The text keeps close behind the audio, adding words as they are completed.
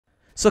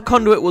So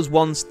Conduit was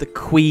once the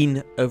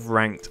queen of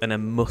ranked and a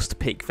must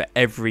pick for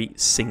every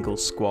single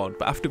squad,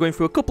 but after going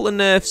through a couple of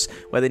nerfs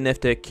where they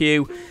nerfed her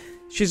Q,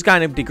 she's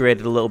kind of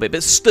degraded a little bit,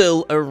 but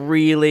still a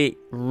really,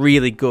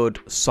 really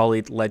good,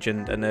 solid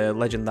legend, and a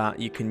legend that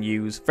you can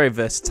use, very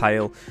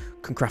versatile,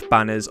 can craft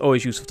banners,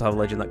 always useful to have a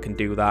legend that can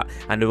do that,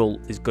 and all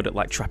is good at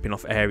like trapping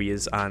off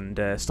areas and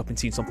stopping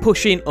teams from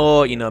pushing,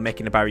 or you know,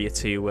 making a barrier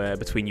to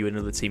between you and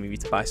another team if you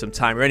need to buy some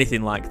time or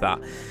anything like that.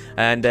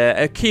 And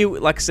a Q,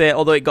 like I say,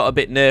 although it got a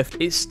bit nerfed,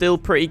 it's still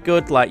pretty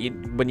good. Like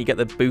when you get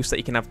the boost that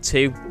you can have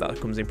 2, that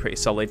comes in pretty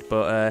solid.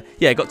 But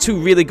yeah, got 2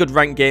 really good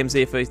ranked games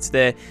here for you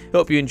today.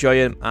 Hope you enjoy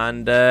them,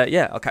 and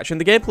yeah, I'll catch you in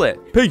the gameplay.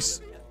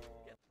 Peace.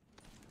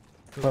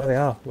 There they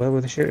are. Where were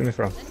they shooting me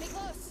from?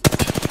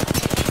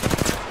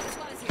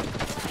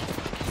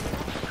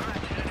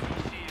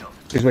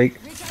 He's weak.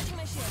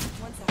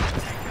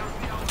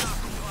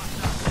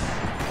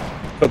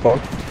 Football.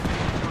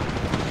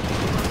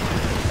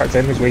 Cracked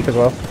him, he's weak as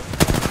well.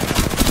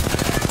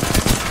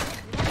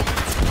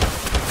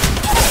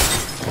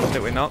 I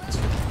think we're knocked.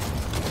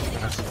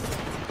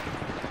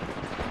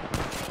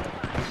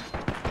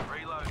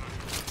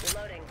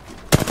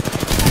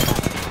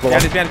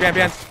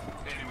 Behind.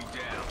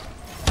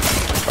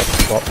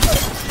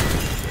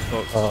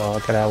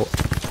 Oh, get out.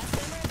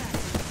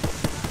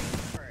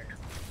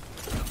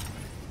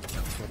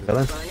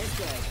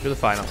 Do the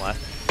final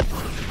left.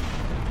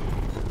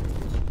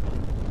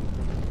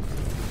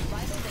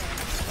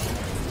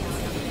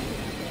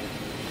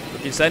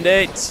 Look, you send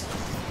it.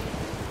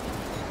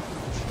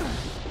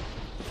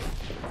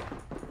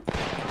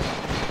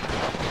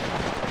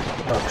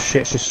 Oh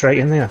shit, she's straight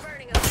in there.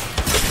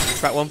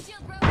 Crack one.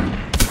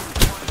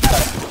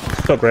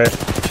 So great.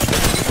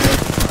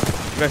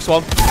 Next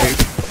one.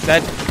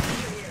 Dead.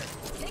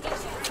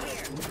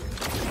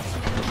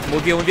 I'm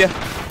with you.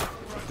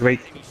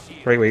 Weak.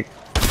 Very weak.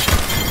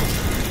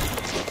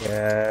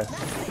 Yeah.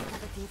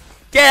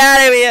 Get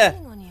out of here!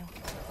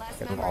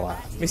 Get them all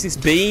out. Mrs.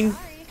 Bean.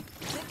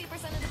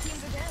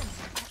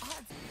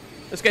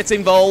 Let's get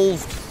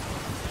involved.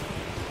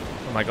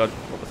 Oh my god,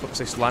 what the fuck's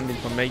this landing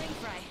from me?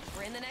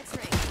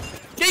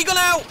 Get your gun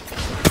out!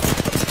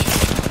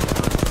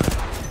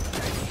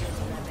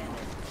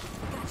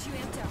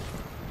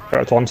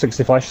 Got a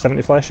 160 flash,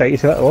 70 flash, 80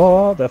 flash.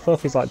 Oh, the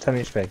fuck is like 10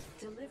 HP.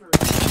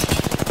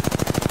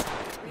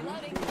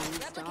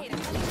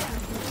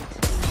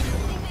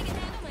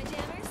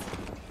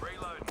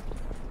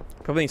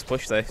 Probably need to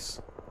push this.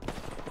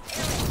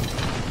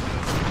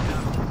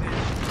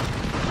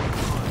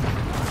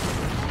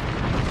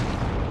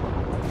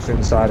 It's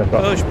inside, I've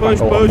got push.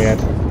 on the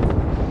head.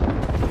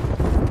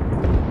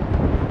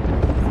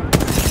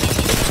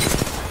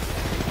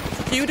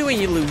 What are you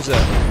doing, you loser?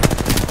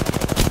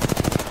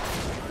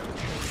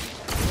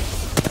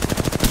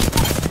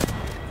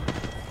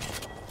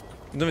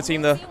 Another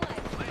team though.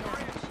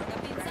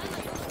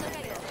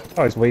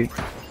 Oh, he's weak.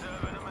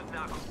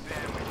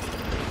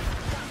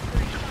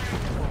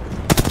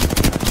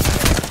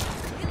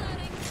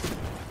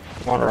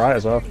 On the right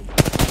as well.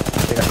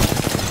 Yeah.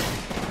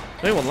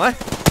 Only one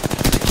left.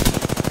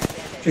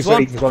 He's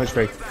one. He's one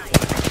HP.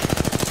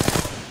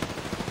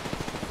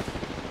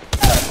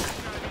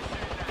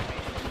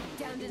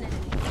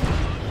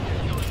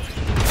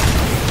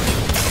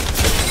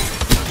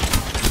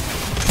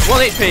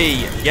 One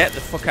HP. Get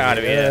the fuck out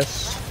of here.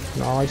 Yes.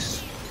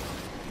 Nice.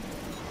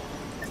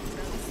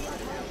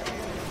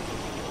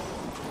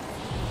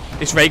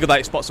 It's very good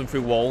that it spots them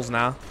through walls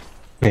now.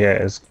 Yeah,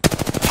 it is.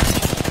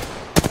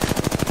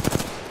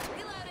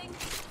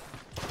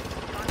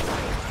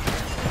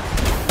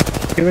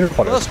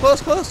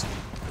 Close.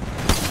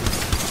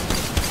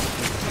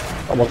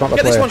 Oh, well,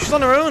 Get this one, she's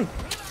on her own.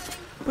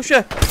 Push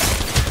her.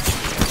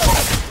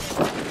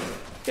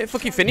 Get a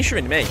fucking finisher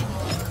into me.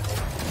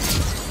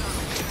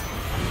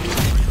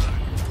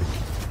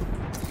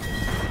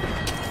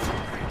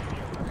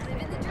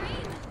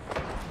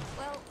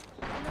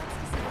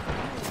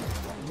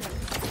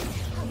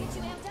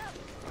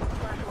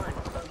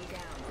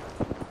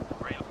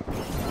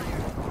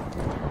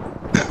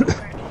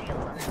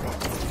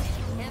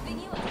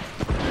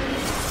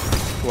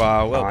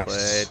 Wow, well nice.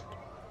 played.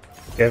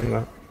 Give him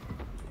that.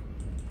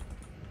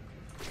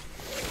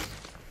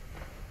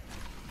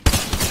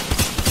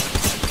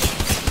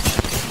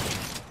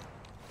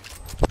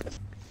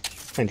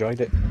 Enjoyed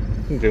it.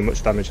 Didn't do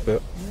much damage,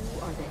 but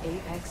You are the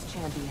Apex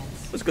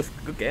champions. It was a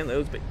good game though, it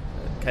was a bit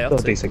still a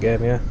chaotic. decent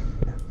game, yeah.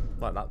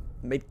 Like that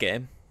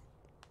mid-game.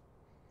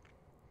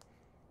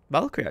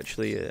 Valkyrie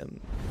actually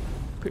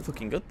pretty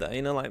fucking good there,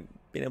 you know, like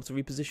being able to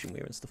reposition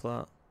weird and stuff like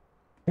that.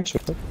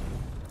 Actually,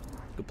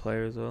 Good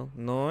player as well.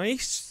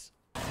 Nice.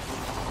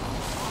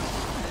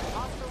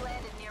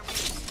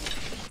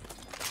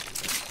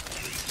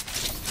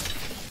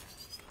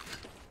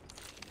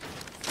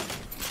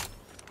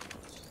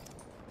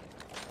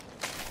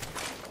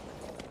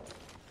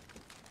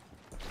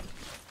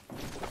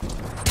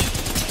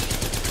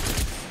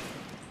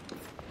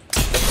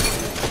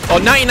 Oh,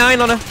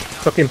 99 on her.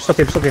 Stuck him.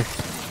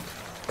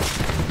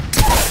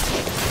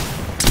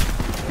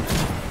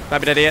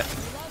 Maybe idiot.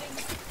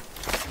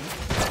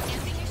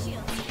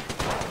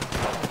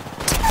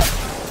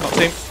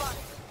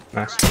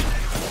 Nice.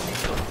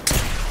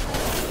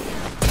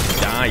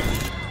 Die.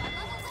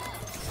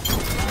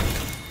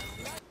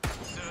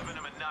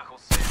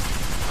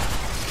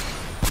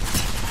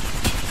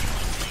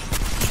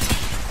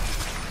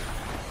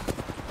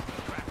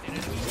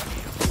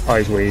 Oh,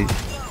 he's weak.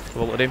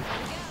 Vaulted him.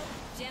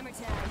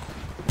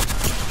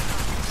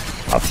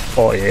 That's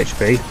 40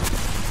 HP.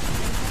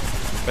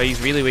 But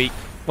he's really weak.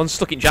 One's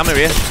stuck in jammer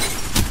here.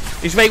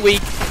 He's very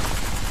weak.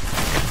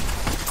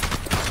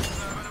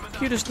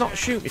 Can you just not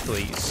shoot me,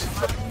 please?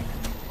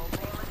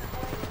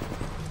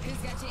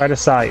 By the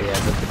side, yeah,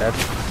 but dead.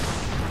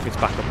 Let's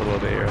back up a little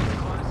bit here.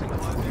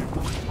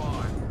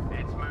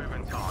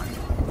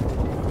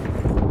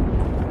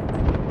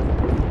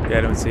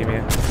 Yeah, don't see me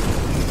here.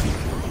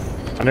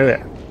 I knew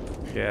it.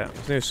 Yeah,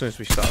 I knew as soon as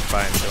we started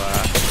fighting, so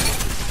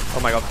oh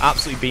my god,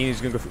 absolutely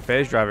Beanie's gonna go for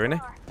phase driver, isn't he?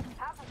 I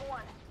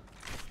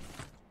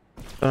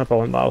don't know if I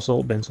want that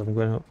assault bin, so I'm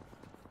going up.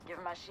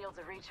 Give my shields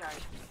a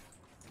recharge.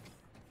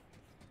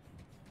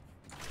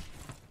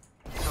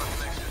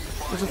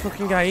 There's a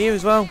fucking guy here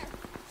as well.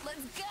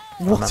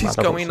 What is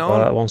going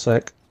Alright, on? 1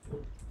 sec.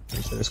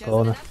 Just in this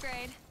corner.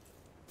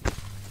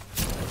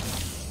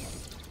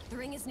 The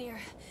ring is near,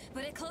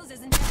 but it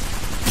closes in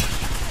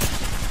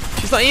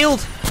He's not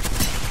healed!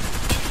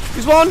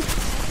 He's won!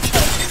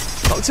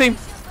 Got the team.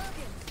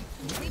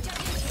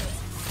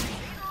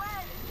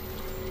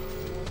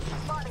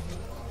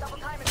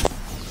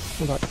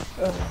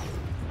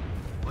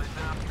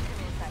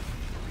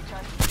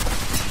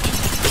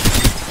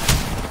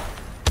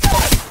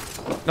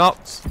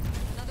 Knocked.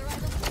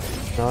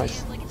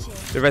 Nice.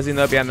 The resin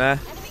there behind there.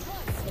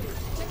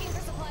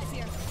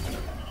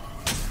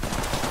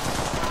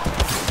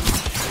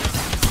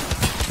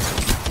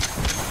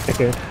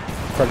 Okay.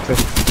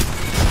 Practice.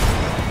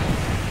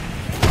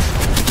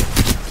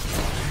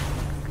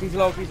 He's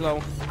low, he's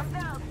low.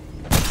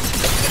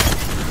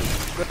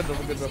 Good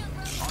rub, good rub.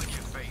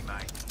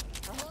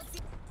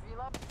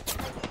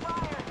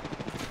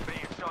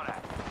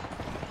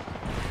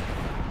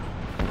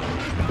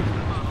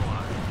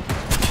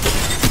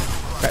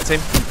 Cracked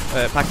him.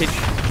 Package.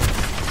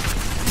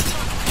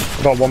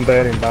 I've got one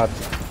burning bad.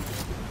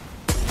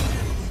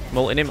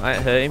 Molting him, I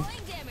hurt him.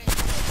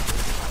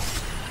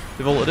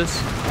 They vaulted us.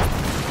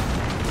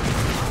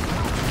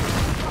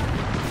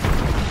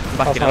 I'm That's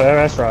backing not up. there,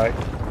 that's right.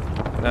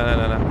 No.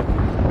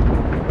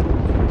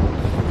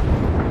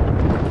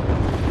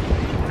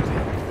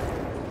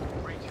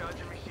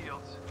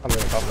 I'm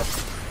really confident.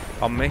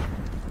 On me.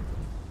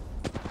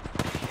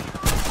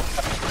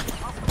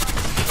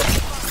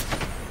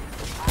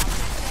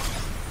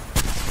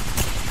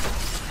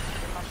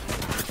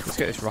 Let's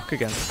get this rock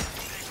again.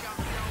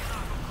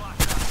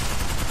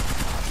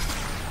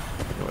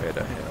 No way I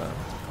don't hit that.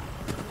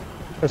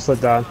 Just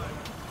slid down.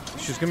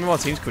 There's just gonna be more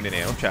teams coming in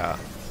here, watch out.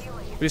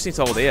 We just need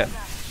to hold here.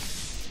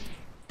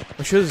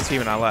 I'm sure there's a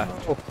team on our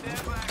left.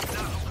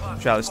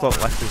 Watch out, there's a lot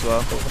left as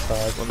well.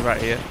 One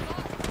right here.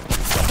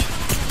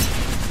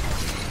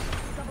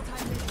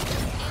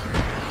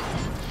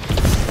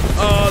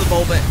 Oh, the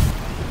ball bit.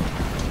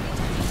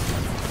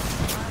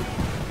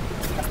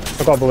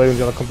 I've got a balloon, do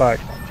you want to come back?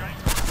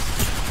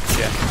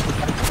 Yeah.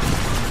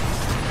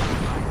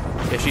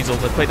 Yeah, she's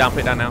ulted. Play it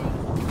down now.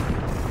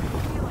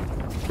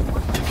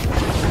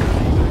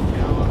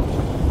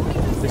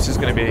 This is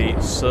going to be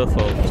so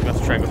full. I'm going to have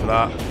to try and go for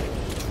that.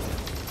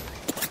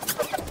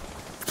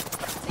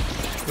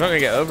 We're not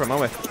going to get over him, are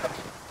we?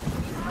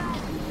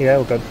 Yeah,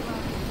 we're good.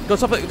 Go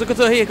top it. Go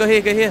here. Go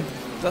here.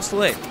 That's the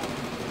late.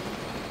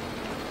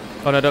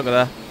 Oh no, don't go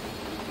there.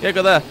 Yeah,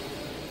 go there.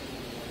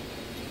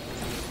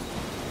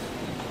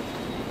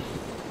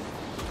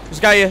 There's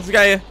a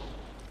guy here.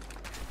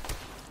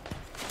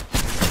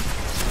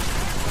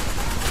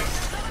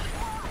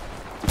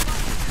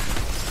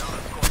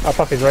 Our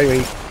pack is right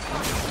weak.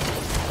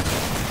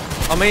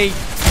 On me.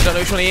 I don't know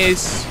which one he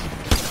is.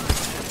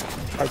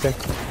 Back in.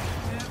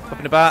 Up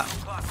in the bat.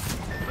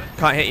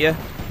 Can't hit you.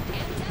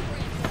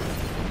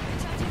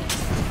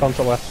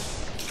 Console left.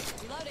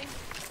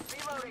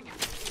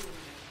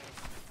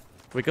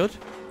 We good?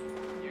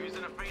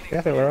 Yeah,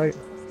 I think we're right.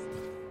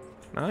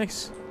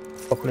 Nice.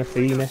 Fucking a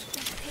Feeny. Are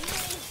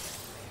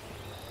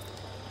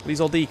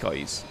these all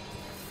decoys?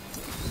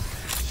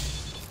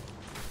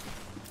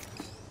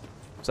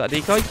 Is that a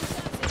decoy?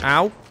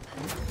 Ow.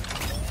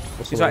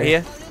 He's right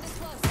here.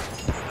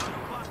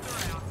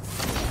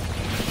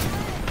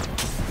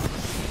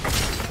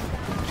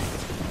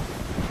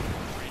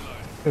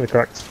 Really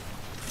correct.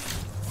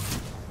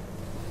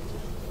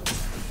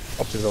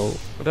 Popped his ult.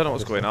 I don't know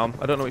what's going on.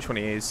 I don't know which one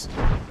he is.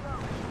 I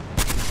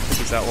think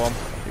he's that one.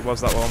 He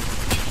was that one.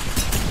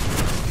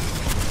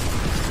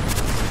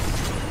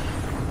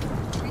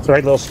 It's a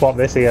right little spot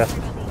this here.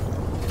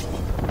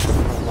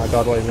 Oh my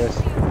god, what is this?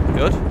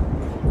 Good.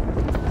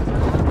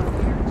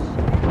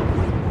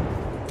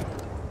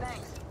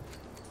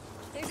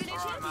 There's a new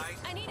champion.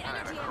 I need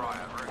energy ammo. I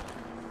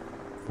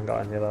haven't got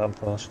any of that,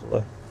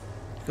 unfortunately.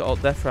 Got all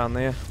death around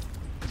there.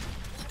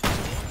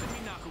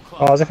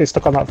 Oh, as if he's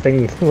stuck on that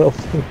thing, little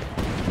thing.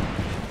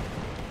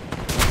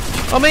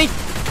 On me!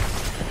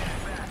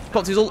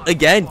 Popped his ult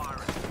again.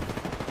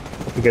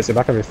 He gets it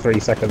back every 3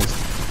 seconds.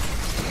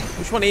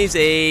 Which one is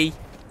he?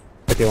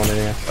 If you want in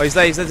here. Oh, he's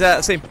there. He's there.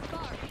 That's him.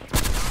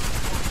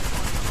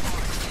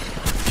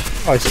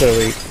 Oh, he's still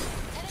weak.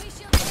 Enemy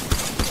shield.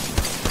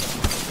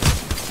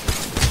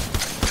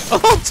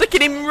 Oh,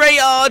 taking him right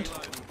hard.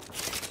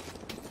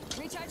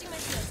 Recharging my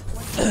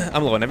shield.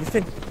 I'm low on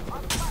everything.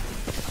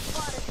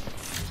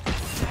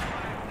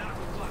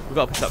 We've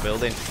got to push that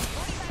building.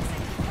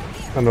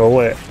 I'm gonna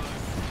wait.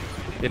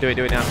 Yeah, do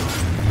it now.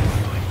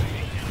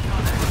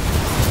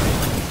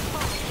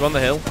 We're on the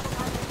hill.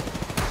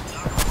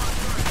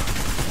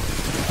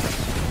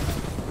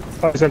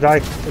 Oh, he's gonna die.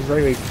 He's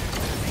very weak.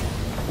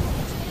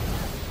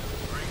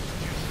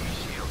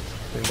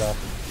 He's gonna die.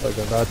 Oh, he's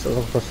gonna die. It's a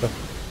little cluster.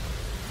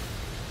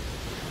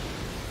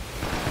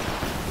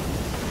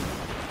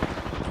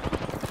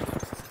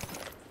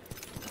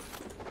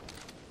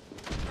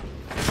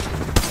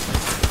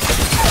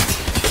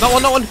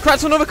 Not one.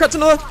 Cracked another.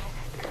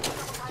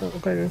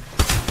 Okay.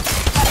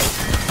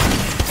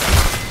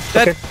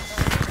 Dead. Okay.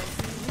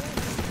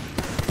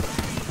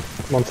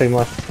 One team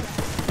left.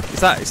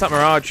 It's that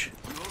Mirage.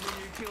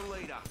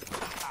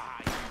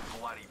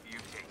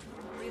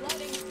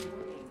 Reloading.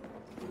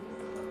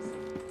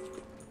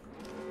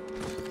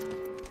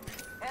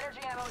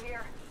 Energy ammo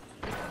here.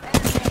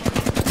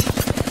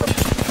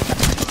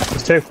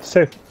 It's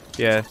two.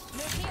 Yeah.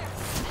 Move here.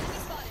 Enemy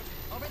spotted.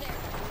 Over there.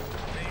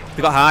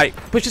 They got high.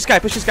 Push this guy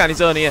in his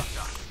zone here.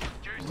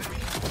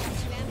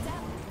 Ramped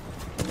up.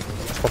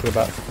 It's popping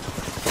back.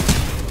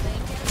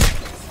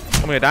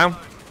 I'm gonna down.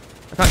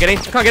 I can't get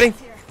in.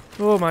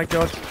 Oh my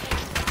god.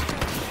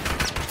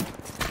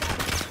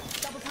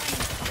 Double time.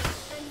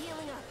 I'm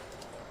healing up.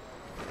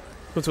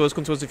 Come to us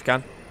if you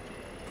can.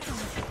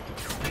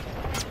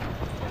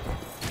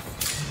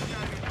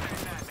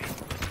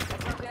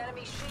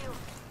 Enemy shield.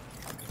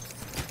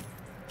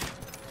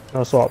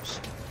 No swaps.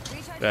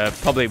 Recharging.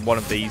 Probably one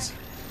of these.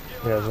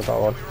 Yeah, there's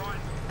about one.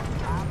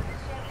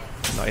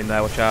 Not in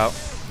there, watch out.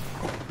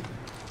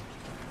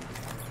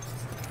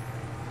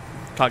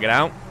 Can't get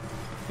out.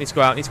 Needs to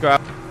go out. This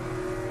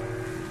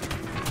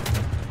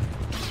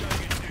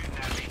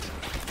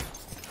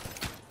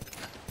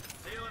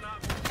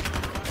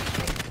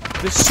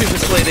super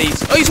split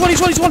these. Oh, he's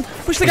one.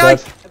 Push the guy.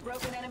 Dead. A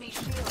broken enemy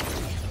shield.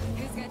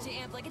 Who's got you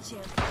amped like a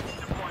champ?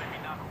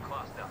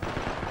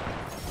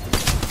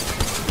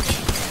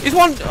 He's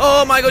one.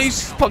 Oh my god,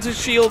 he's popped his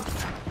shield.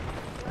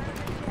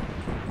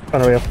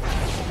 Unreal.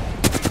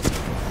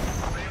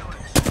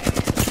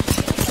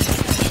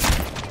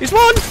 He's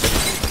one.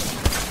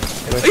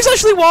 He's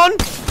actually one.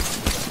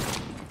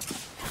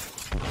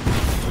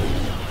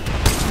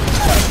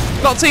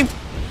 Got team.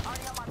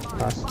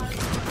 Nice.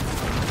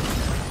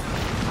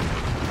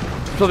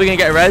 Probably gonna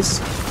get a res.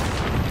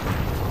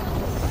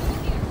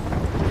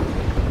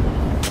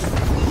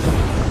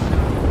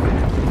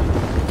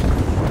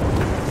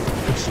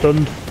 I'm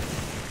stunned.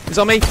 He's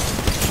on me.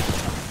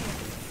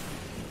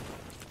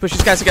 Push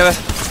these guys together.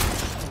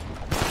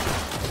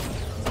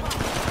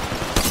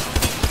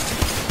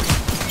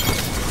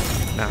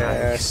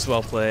 Nice.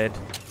 Well played.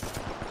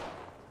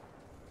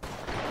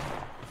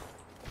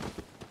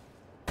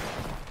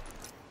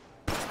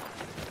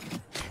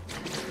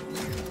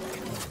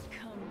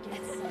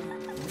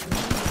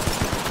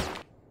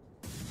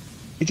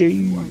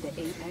 GG.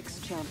 The Apex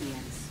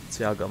champions.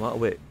 See how I got him out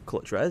with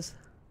clutch res. I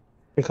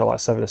think I like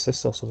 7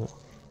 assists or something.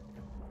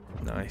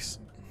 Nice.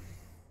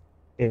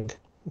 King.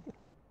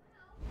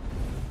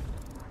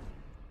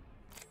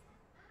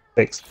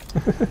 6.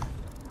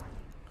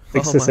 6 Oh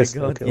my assists.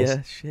 no god, kills.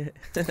 yeah, shit.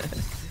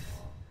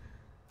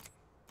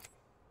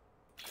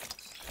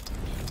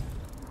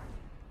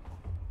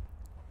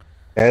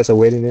 Yeah, it's a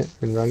win in it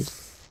in ranked.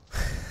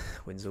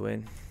 Wins a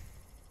win.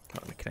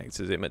 Can't connect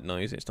to it,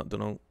 noise, it's not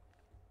done all.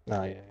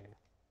 Oh yeah.